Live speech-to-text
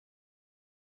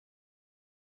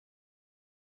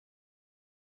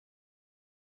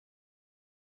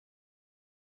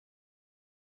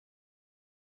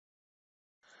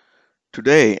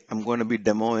Today, I'm going to be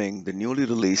demoing the newly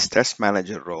released Test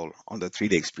Manager role on the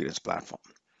 3D Experience platform.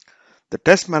 The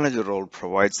Test Manager role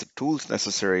provides the tools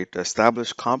necessary to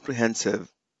establish comprehensive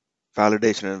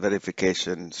validation and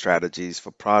verification strategies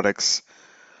for products,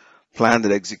 plan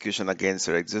their execution against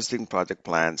their existing project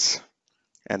plans,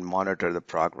 and monitor the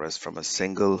progress from a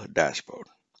single dashboard.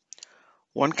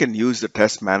 One can use the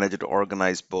Test Manager to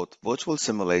organize both virtual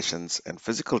simulations and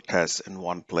physical tests in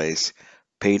one place,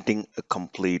 painting a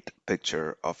complete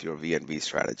picture of your V&V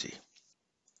strategy.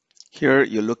 Here,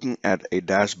 you're looking at a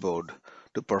dashboard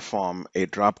to perform a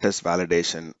drop test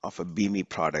validation of a BME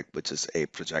product, which is a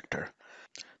projector.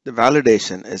 The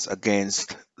validation is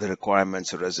against the requirements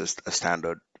to resist a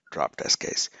standard drop test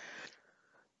case.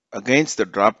 Against the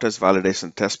drop test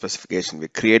validation test specification, we're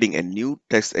creating a new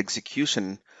test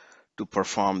execution to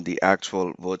perform the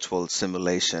actual virtual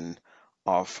simulation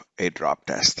of a drop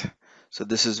test. So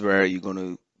this is where you're going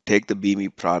to take the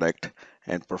BME product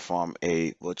and perform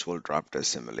a virtual drop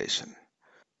test simulation.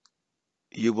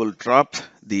 You will drop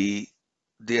the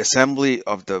assembly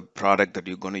of the product that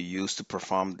you're going to use to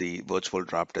perform the virtual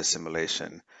drop test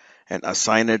simulation and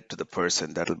assign it to the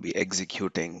person that will be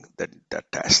executing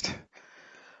that test.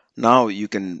 Now you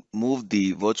can move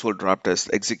the virtual drop test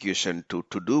execution to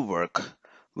do work,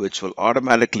 which will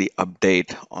automatically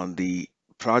update on the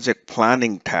project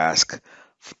planning task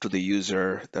to the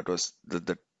user that was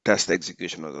the test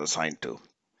execution was assigned to.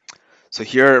 So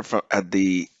here at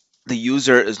the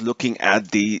user is looking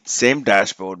at the same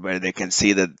dashboard where they can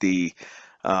see that the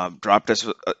drop test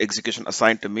execution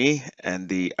assigned to me,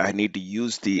 and I need to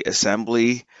use the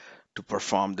assembly to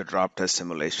perform the drop test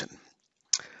simulation.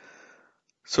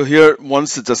 So here,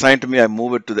 once it's assigned to me, I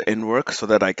move it to the in work so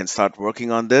that I can start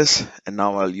working on this. And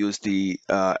now I'll use the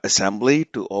assembly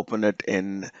to open it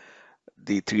in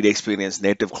the 3D Experience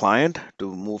native client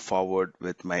to move forward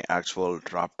with my actual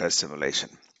drop test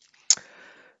simulation.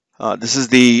 This is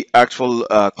the actual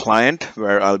client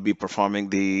where I'll be performing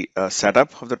the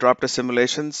setup of the drop test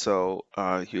simulation. So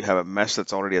you have a mesh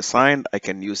that's already assigned. I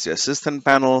can use the assistant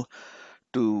panel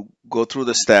to go through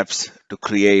the steps to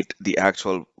create the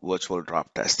actual virtual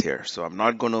drop test here. So I'm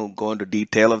not going to go into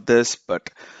detail of this, but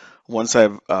once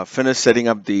I've finished setting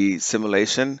up the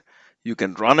simulation, you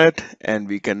can run it and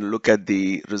we can look at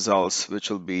the results, which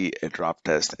will be a drop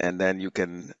test. And then you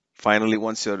can finally,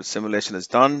 once your simulation is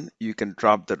done, you can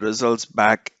drop the results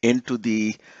back into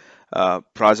the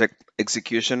project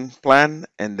execution plan.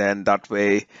 And then that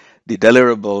way, the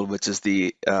deliverable, which is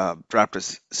the drop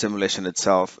test simulation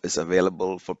itself, is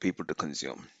available for people to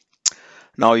consume.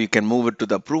 Now you can move it to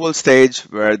the approval stage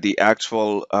where the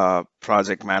actual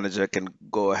project manager can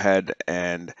go ahead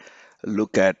and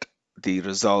look at the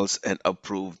results and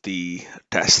approve the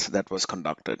test that was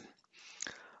conducted.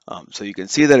 So you can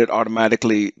see that it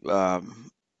automatically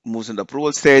moves in the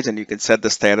approval stage, and you can set the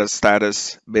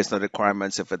status based on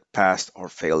requirements if it passed or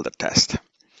failed the test.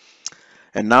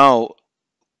 And now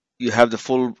you have the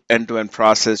full end-to-end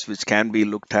process, which can be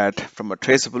looked at from a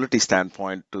traceability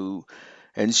standpoint to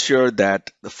ensure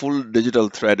that the full digital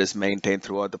thread is maintained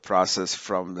throughout the process,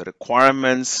 from the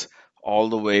requirements all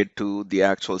the way to the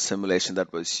actual simulation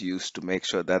that was used to make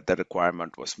sure that the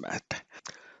requirement was met.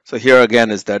 So here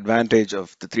again is the advantage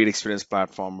of the 3D Experience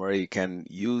platform, where you can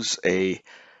use a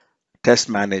test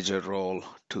manager role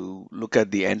to look at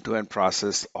the end-to-end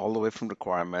process all the way from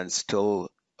requirements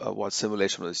till what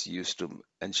simulation was used to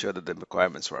ensure that the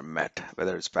requirements were met,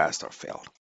 whether it's passed or failed.